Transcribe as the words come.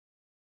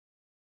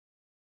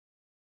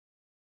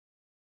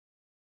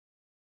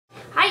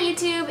Hi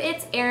YouTube,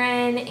 it's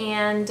Erin,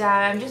 and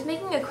I'm just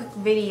making a quick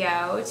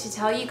video to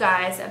tell you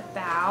guys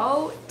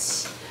about,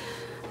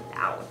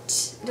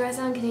 do I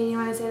sound Canadian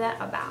when I say that?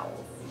 About.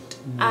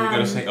 You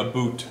gotta say a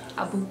boot.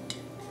 A boot.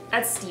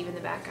 That's Steve in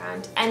the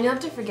background. And you'll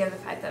have to forgive the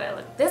fact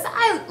that this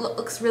eye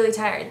looks really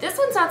tired. This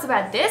one's not so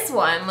bad. This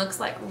one looks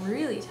like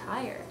really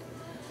tired.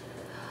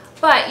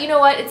 But you know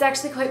what? It's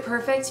actually quite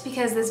perfect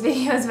because this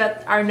video is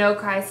about our no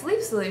cry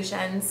sleep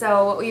solution.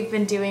 So what we've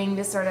been doing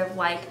to sort of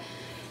like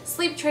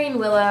sleep train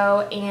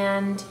Willow,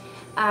 and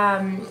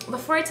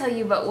before I tell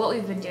you about what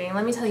we've been doing,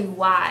 let me tell you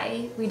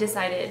why we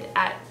decided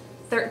at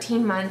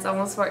 13 months,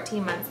 almost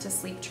 14 months, to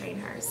sleep train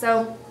her.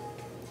 So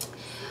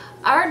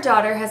our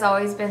daughter has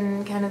always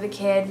been kind of the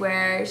kid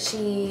where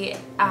she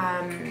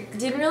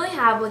didn't really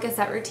have like a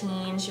set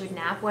routine. She would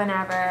nap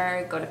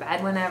whenever, go to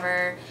bed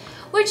whenever,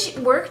 which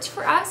worked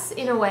for us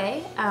in a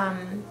way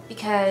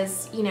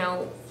because, you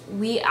know,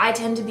 I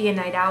tend to be a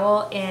night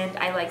owl and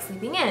I like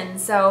sleeping in.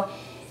 So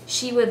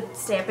she would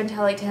stay up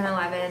until like 10,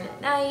 11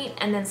 at night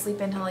and then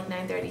sleep until like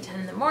 9:30, 10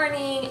 in the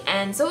morning.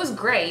 And so it was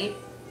great,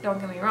 don't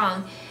get me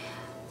wrong.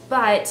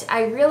 But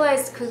I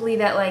realized quickly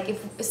that like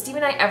if Steve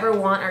and I ever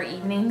want our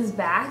evenings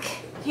back,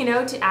 you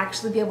know, to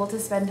actually be able to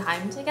spend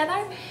time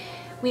together,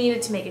 we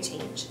needed to make a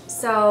change.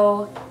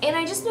 So, and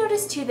I just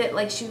noticed too that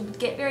like she would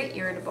get very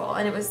irritable,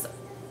 and it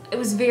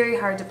was very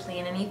hard to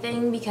plan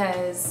anything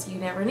because you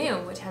never knew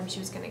what time she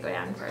was going to go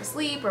down for a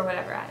sleep or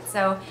whatever at.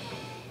 So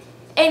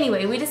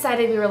anyway, we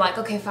decided, we were like,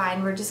 okay,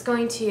 fine, we're just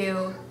going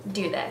to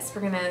do this.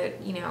 We're going to,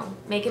 you know,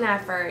 make an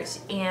effort.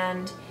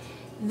 And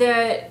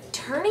the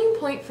turning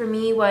point for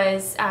me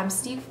was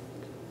Steve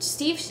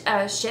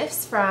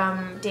shifts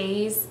from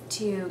days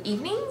to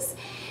evenings.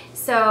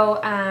 So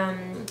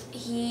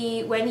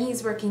when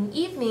he's working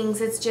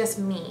evenings, it's just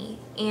me.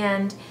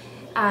 And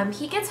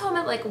he gets home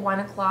at like 1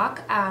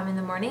 o'clock in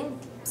the morning.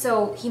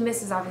 So he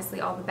misses obviously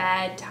all the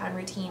bedtime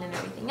routine and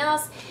everything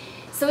else.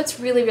 So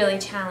it's really, really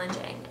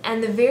challenging.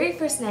 And the very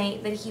first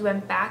night that he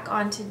went back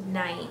onto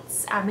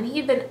nights, and he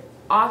had been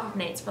off of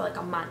nights for like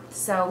a month.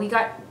 So we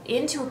got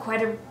into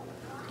quite a,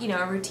 you know,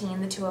 a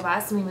routine, the two of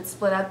us, and we would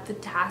split up the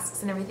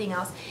tasks and everything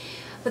else.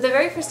 But the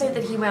very first night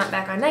that he went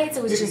back on nights,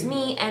 it was just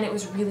me, and it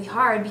was really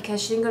hard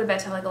because she didn't go to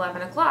bed till like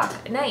 11 o'clock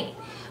at night,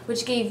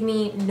 which gave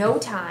me no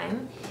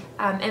time.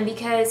 And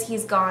because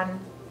he's gone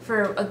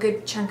for a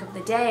good chunk of the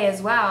day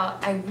as well,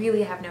 I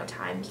really have no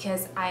time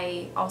because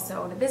I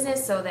also own a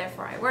business, so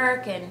therefore I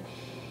work, and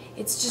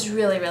it's just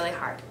really, really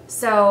hard.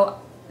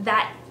 So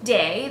that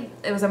day,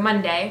 it was a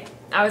Monday,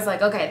 I was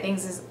like, okay,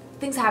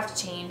 things have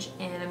to change,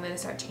 and I'm going to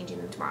start changing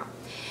them tomorrow.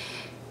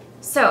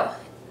 So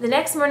the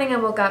next morning I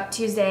woke up,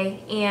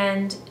 Tuesday,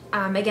 and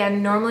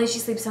again, normally she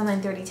sleeps till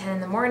 9:30, 10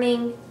 in the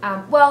morning.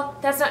 Well,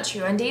 that's not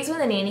true. On days when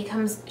the nanny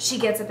comes, she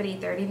gets up at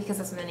 8:30 because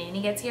that's when the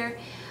nanny gets here.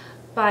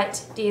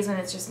 But days when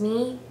it's just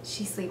me,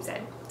 she sleeps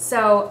in.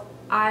 So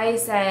I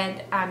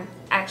said,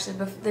 actually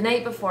the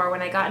night before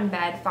when I got in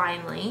bed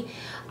finally,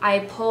 I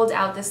pulled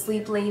out the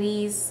Sleep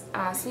Lady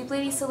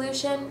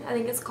solution, I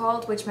think it's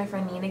called, which my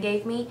friend Nina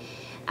gave me,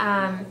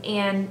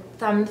 and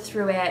thumbed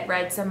through it,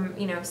 read some,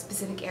 you know,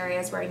 specific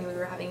areas where I knew we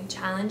were having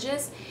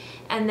challenges.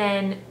 And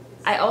then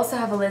I also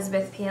have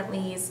Elizabeth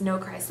Pantley's No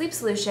Cry Sleep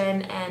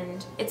Solution,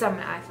 and it's on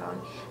my iPhone.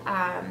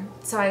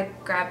 So I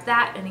grabbed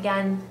that and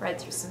again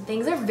read through some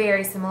things. They're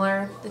very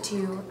similar, the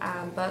two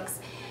books.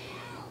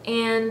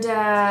 And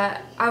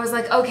I was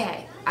like,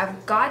 okay,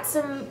 I've got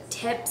some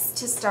tips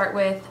to start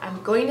with.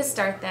 I'm going to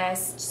start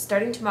this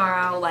starting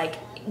tomorrow, like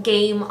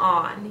game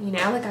on, you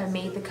know, like I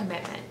made the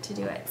commitment to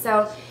do it.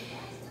 So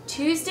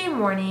Tuesday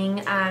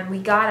morning, we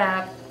got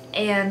up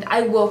and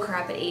I woke her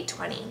up at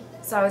 8:20.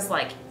 So I was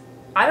like,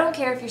 I don't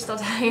care if you're still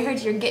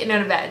tired, you're getting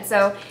out of bed.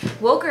 So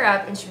woke her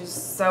up and she was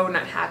so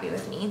not happy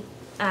with me.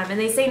 And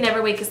they say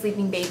never wake a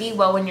sleeping baby.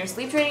 Well, when you're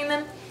sleep training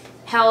them,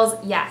 hell's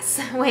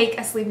yes, wake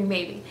a sleeping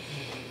baby.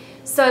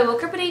 So I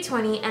woke her up at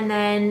 8:20, and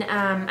then,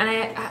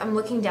 I'm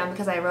looking down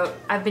because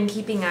I've been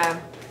keeping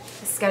a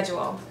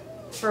schedule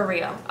for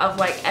real of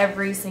like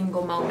every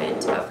single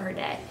moment of her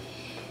day.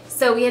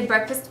 So we had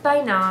breakfast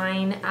by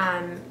 9.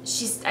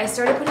 I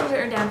started putting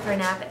her down for a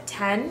nap at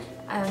 10.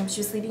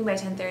 She was sleeping by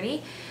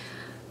 10:30.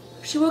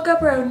 She woke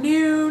up around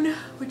noon,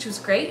 which was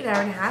great, an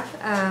hour and a half.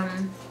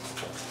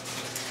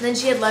 Then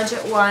she had lunch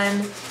at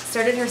 1,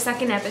 started her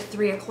second nap at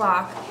 3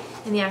 o'clock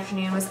in the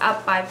afternoon, was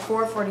up by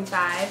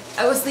 4:45.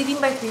 I was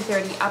sleeping by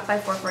 3:30, up by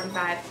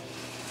 4:45.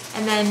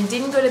 And then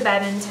didn't go to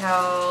bed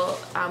until,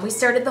 we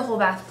started the whole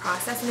bath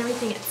process and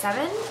everything at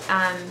 7.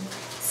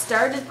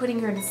 Started putting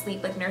her to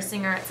sleep, like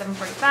nursing her at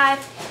 7:45.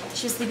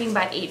 She was sleeping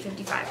by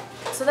 8:55.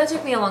 So that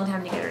took me a long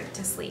time to get her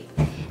to sleep.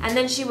 And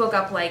then she woke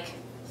up like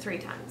 3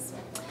 times.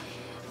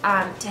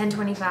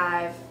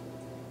 10:25,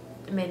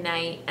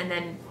 midnight, and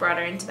then brought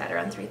her into bed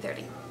around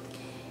 3:30.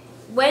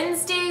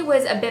 Wednesday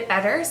was a bit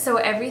better, so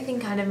everything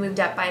kind of moved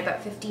up by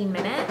about 15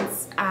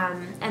 minutes.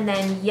 And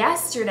then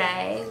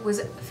yesterday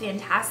was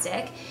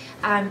fantastic.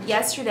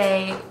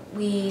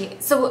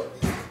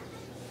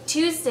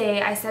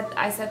 Tuesday I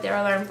set their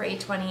alarm for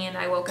 8:20 and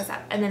I woke us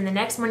up. And then the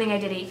next morning I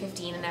did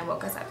 8:15 and I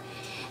woke us up.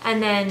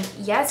 And then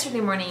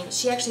yesterday morning,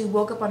 she actually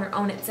woke up on her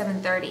own at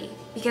 7:30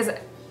 because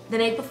the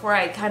night before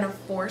I kind of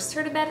forced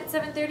her to bed at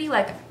 7:30.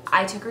 Like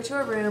I took her to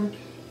her room,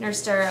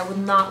 nursed her, I would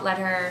not let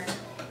her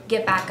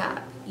get back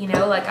up. You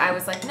know, like I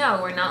was like, no,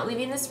 we're not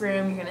leaving this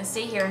room. You're gonna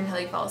stay here until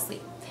you fall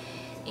asleep.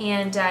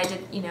 And I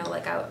did, you know,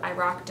 like I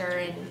rocked her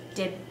and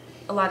did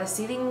a lot of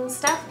soothing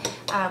stuff,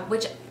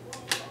 which,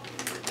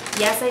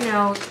 yes, I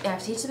know, I have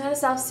to teach them how to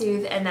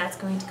self-soothe, and that's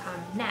going to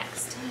come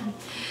next.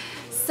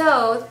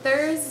 So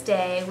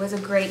Thursday was a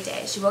great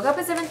day. She woke up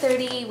at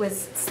 7:30,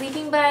 was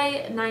sleeping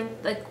by 9,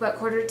 like about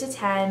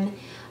 9:45.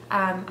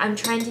 I'm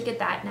trying to get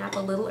that nap a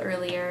little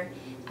earlier.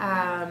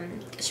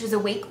 She was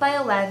awake by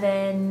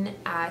 11.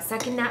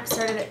 Second nap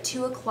started at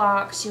 2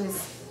 o'clock. She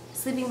was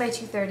sleeping by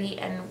 2:30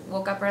 and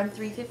woke up around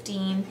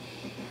 3:15.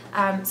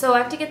 So I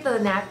have to get the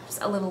naps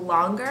a little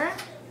longer,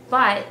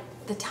 but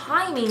the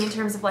timing in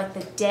terms of like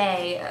the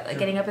day, like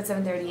getting up at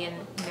 7:30 and,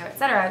 you know,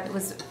 etc.,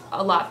 was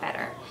a lot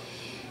better.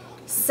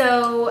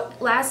 So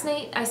last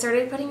night I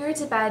started putting her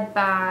to bed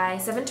by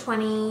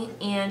 7:20,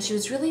 and she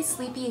was really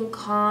sleepy and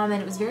calm,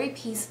 and it was very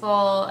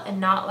peaceful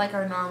and not like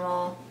our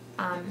normal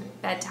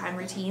bedtime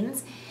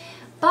routines.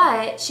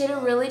 But she had a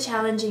really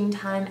challenging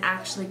time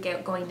actually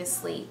going to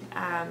sleep.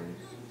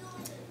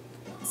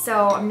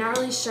 So I'm not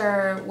really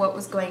sure what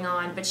was going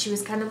on, but she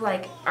was kind of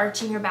like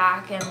arching her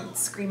back and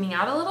screaming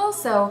out a little.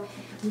 So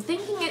I'm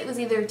thinking it was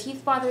either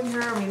teeth bothering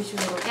her or maybe she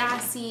was a little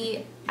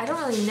gassy. I don't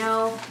really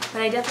know,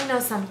 but I definitely know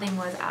something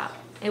was up.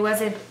 It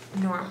wasn't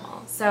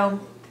normal.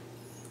 So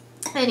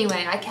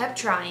anyway, I kept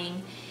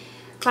trying.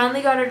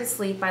 Finally got her to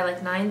sleep by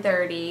like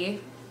 9:30,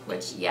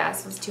 which,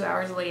 yes, was 2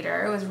 hours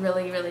later. It was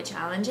really, really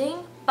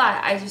challenging,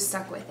 but I just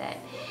stuck with it.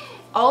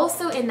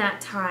 Also in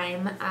that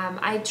time,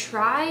 I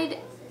tried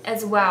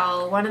as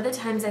well. One of the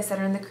times I set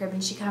her in the crib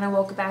and she kind of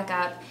woke back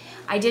up,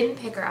 I didn't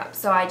pick her up.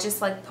 So I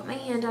just like put my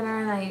hand on her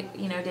and I,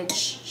 you know, did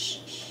shh, shh,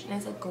 shh. And I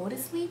said, go to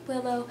sleep,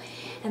 Willow,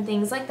 and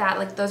things like that.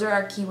 Like those are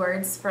our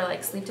keywords for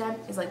like sleep time,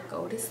 is like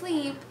go to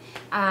sleep,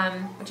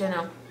 which I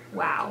know,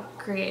 wow,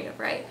 creative,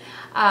 right?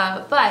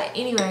 But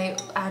anyway,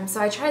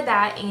 so I tried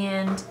that,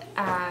 and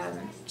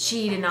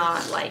she did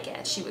not like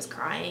it. She was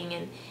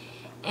crying,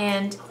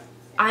 and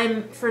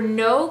I'm for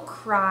no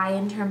cry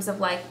in terms of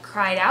like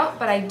cried out,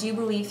 but I do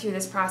believe through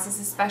this process,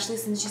 especially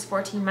since she's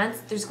 14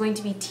 months, there's going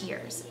to be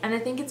tears. And I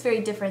think it's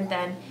very different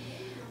than,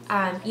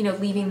 you know,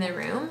 leaving the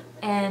room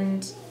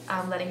and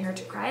letting her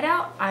to cry it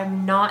out.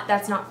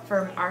 That's not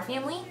for our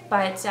family,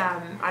 but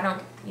I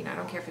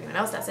don't care if anyone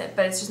else does it,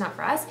 but it's just not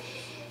for us.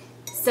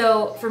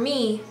 So for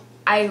me,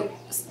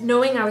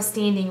 knowing I was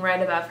standing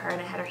right above her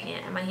and I had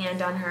my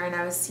hand on her and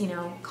I was, you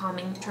know,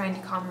 trying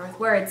to calm her with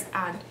words,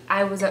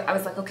 I was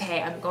like,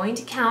 okay, I'm going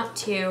to count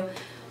to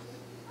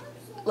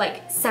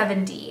like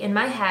 70 in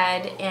my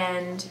head,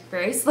 and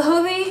very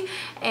slowly,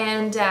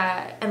 and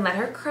let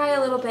her cry a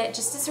little bit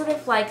just to sort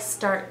of like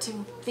start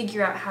to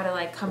figure out how to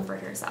like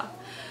comfort herself.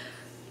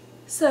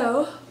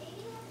 So,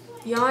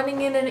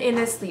 yawning in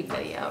a sleep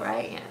video,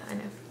 right? Yeah,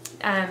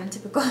 I know.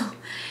 Typical.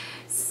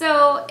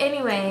 So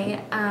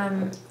anyway,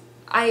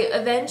 I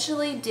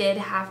eventually did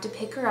have to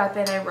pick her up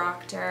and I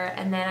rocked her,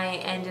 and then I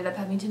ended up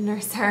having to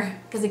nurse her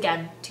because,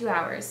 again, 2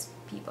 hours,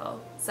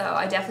 people. So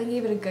I definitely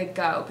gave it a good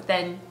go, but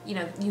then, you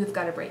know, you've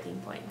got a breaking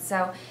point.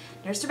 So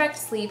nursed her back to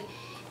sleep,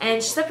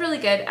 and she slept really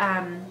good,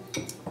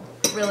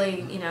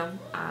 really, you know,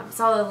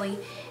 solidly.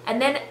 And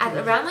then at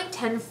around like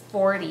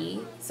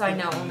 10:40, so I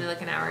know only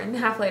like an hour and a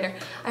half later,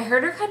 I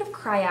heard her kind of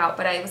cry out,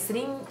 but I was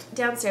sitting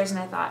downstairs and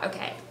I thought,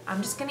 okay,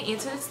 I'm just going to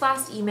answer this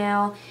last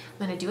email.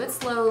 I'm going to do it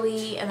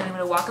slowly, and then I'm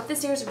going to walk up the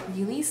stairs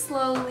really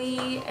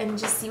slowly and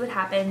just see what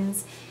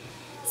happens.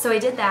 So I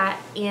did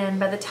that, and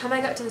by the time I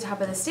got to the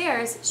top of the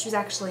stairs, she was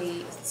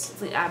actually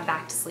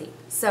back to sleep.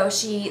 So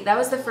that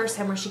was the first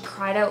time where she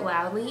cried out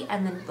loudly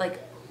and then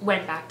like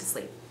went back to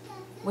sleep,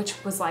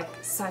 which was like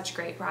such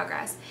great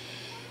progress.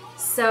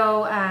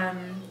 So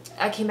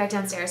I came back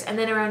downstairs, and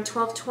then around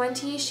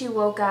 12:20 she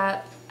woke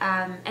up,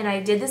 and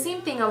I did the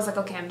same thing. I was like,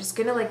 okay, I'm just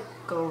gonna like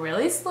go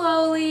really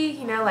slowly,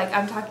 you know, like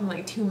I'm talking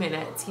like 2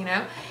 minutes, you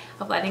know,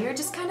 of letting her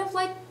just kind of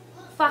like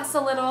fuss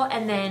a little,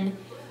 and then,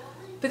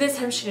 but this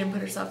time she didn't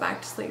put herself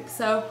back to sleep.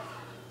 So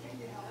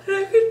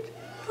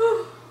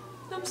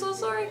I'm so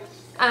sorry.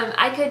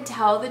 I could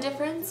tell the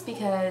difference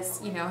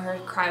because, you know, her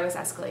cry was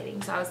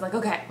escalating. So I was like,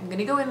 okay, I'm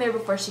gonna go in there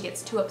before she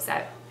gets too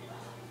upset.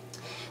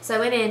 So I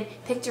went in,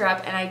 picked her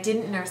up, and I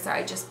didn't nurse her.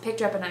 I just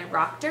picked her up and I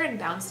rocked her and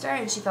bounced her,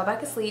 and she fell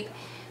back asleep,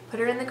 put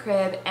her in the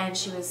crib, and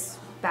she was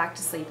back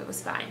to sleep. It was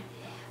fine.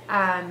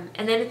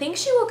 And then I think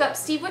she woke up.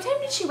 Steve, what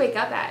time did she wake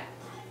up at?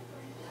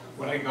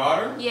 When I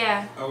got her?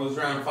 Yeah. I was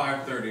around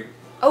 5:30.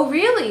 Oh,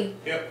 really?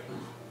 Yep.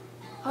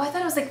 Oh, I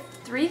thought it was like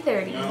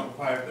 3:30. No,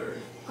 5:30.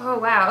 Oh,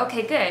 wow.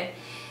 Okay, good.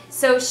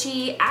 So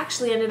she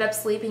actually ended up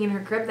sleeping in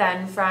her crib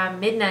then from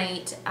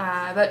midnight,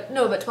 about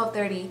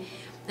 12:30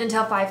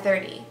 until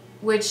 5:30.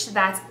 Which,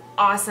 that's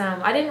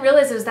awesome. I didn't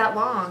realize it was that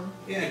long.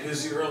 Yeah,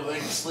 because you were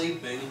like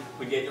sleeping,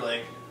 but yet you're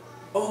like,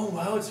 oh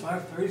wow, it's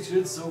 5:30, she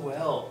did so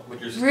well. But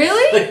you're still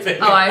really?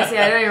 sleeping. Oh, I see.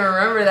 I don't even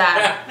remember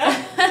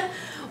that.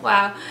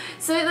 Wow.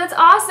 So that's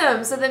that's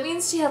awesome. So that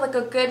means she had like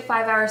a good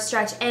 5-hour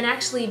stretch. And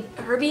actually,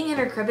 her being in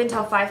her crib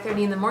until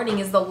 5:30 in the morning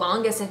is the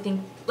longest, I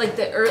think, like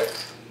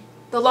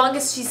the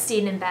longest she's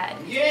stayed in bed.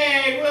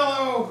 Yay,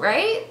 Willow!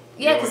 Right?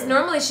 Yeah, because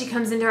normally she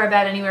comes into our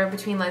bed anywhere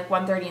between like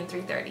 1:30 and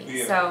 3:30.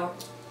 Yeah. So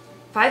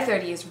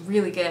 5:30 is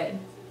really good.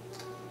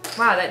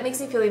 Wow, that makes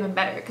me feel even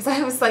better because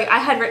I was like, I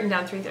had written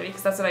down 3:30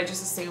 because that's what I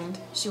just assumed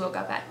she woke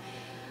up at.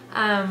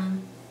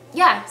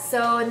 Yeah,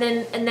 so and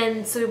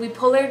then so we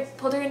pulled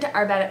her into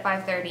our bed at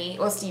 5:30.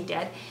 Well, Steve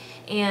did,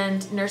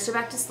 and nursed her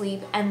back to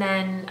sleep, and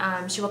then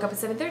she woke up at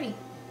 7:30.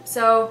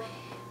 So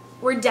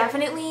we're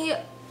definitely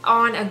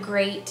on a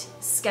great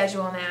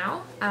schedule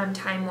now,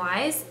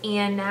 time-wise,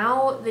 and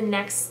now the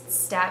next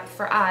step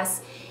for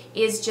us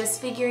is just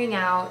figuring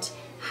out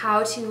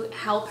how to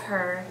help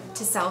her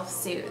to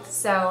self-soothe.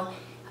 So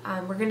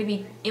we're going to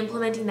be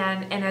implementing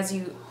that, and as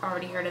you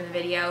already heard in the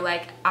video,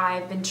 like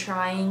I've been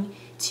trying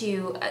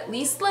to at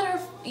least let her,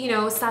 you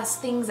know, suss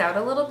things out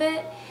a little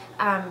bit,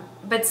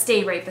 but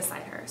stay right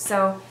beside her.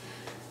 So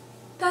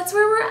that's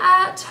where we're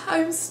at.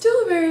 I'm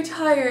still very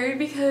tired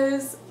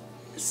because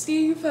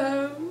Steve,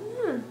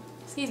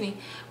 excuse me,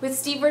 with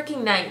Steve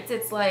working nights,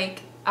 it's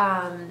like,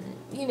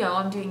 you know,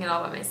 I'm doing it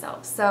all by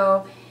myself.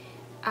 So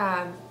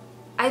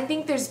I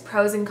think there's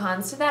pros and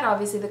cons to that.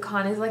 Obviously the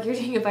con is like you're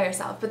doing it by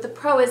yourself, but the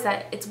pro is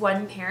that it's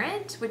one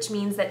parent, which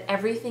means that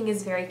everything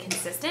is very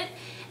consistent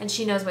and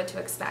she knows what to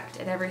expect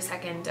at every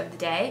second of the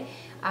day,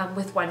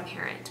 with one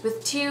parent.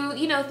 With two,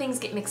 you know, things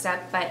get mixed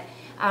up, but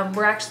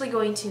we're actually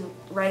going to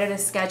write out a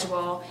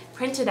schedule,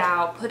 print it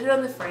out, put it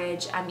on the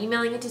fridge. I'm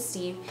emailing it to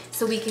Steve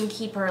so we can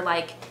keep her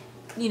like,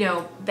 you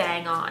know,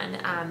 bang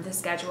on the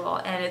schedule.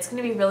 And it's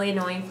going to be really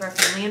annoying for our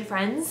family and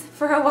friends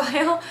for a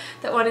while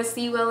that want to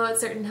see Willow at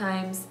certain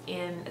times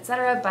and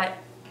etc. But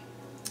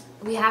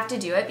we have to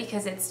do it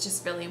because it's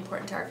just really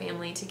important to our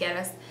family to get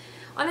us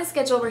on a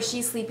schedule where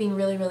she's sleeping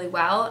really, really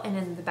well and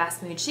in the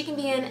best mood she can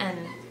be in, and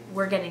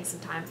we're getting some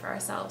time for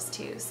ourselves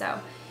too.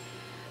 So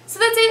that's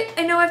it.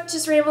 I know I've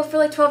just rambled for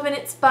like 12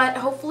 minutes, but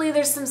hopefully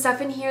there's some stuff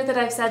in here that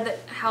I've said that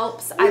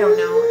helps. I don't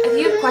know. If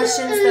you have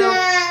questions though,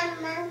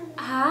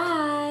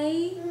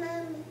 hi.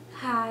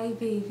 Hi,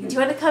 baby. Do you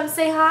want to come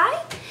say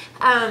hi?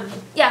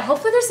 Yeah,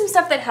 hopefully there's some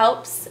stuff that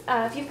helps.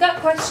 If you've got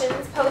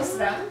questions, post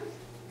them.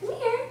 Come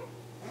here.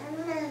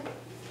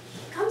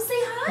 Come say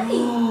hi.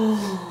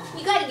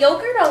 You got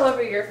yogurt all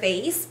over your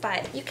face,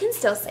 but you can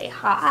still say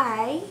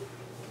hi.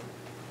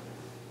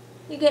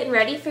 You getting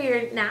ready for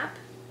your nap?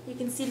 You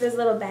can see those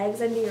little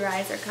bags under your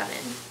eyes are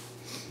coming.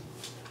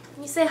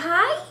 Can you say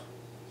hi?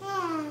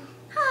 Yeah.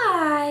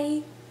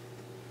 Hi.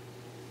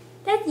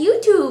 That's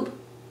YouTube.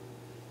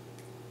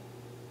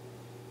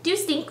 Do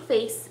stink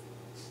face.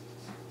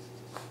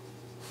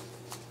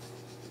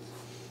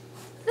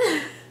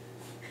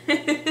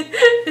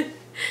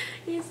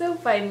 You're so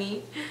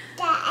funny.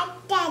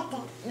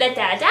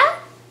 Dada?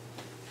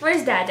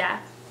 Where's Dada?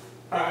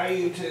 Hi,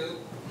 YouTube.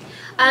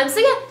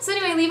 So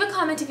anyway, leave a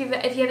comment if you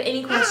have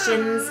any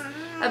questions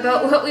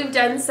about what we've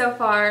done so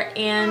far,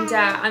 and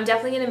I'm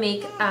definitely going to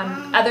make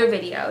other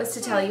videos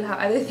to tell you how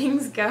other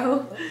things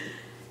go.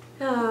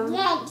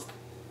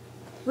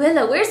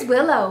 Willow, where's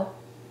Willow?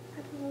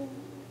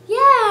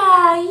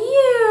 Yeah,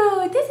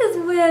 you! This is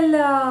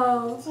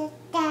Willow.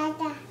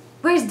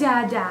 Where's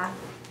Dada?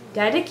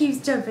 Dada keeps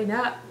jumping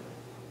up.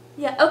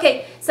 Yeah,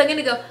 okay, so I'm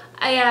gonna go.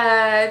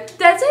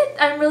 That's it.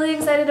 I'm really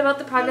excited about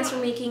the progress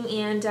we're making,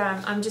 and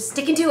I'm just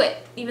sticking to it,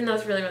 even though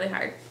it's really, really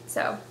hard.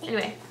 So,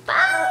 anyway,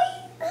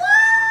 bye!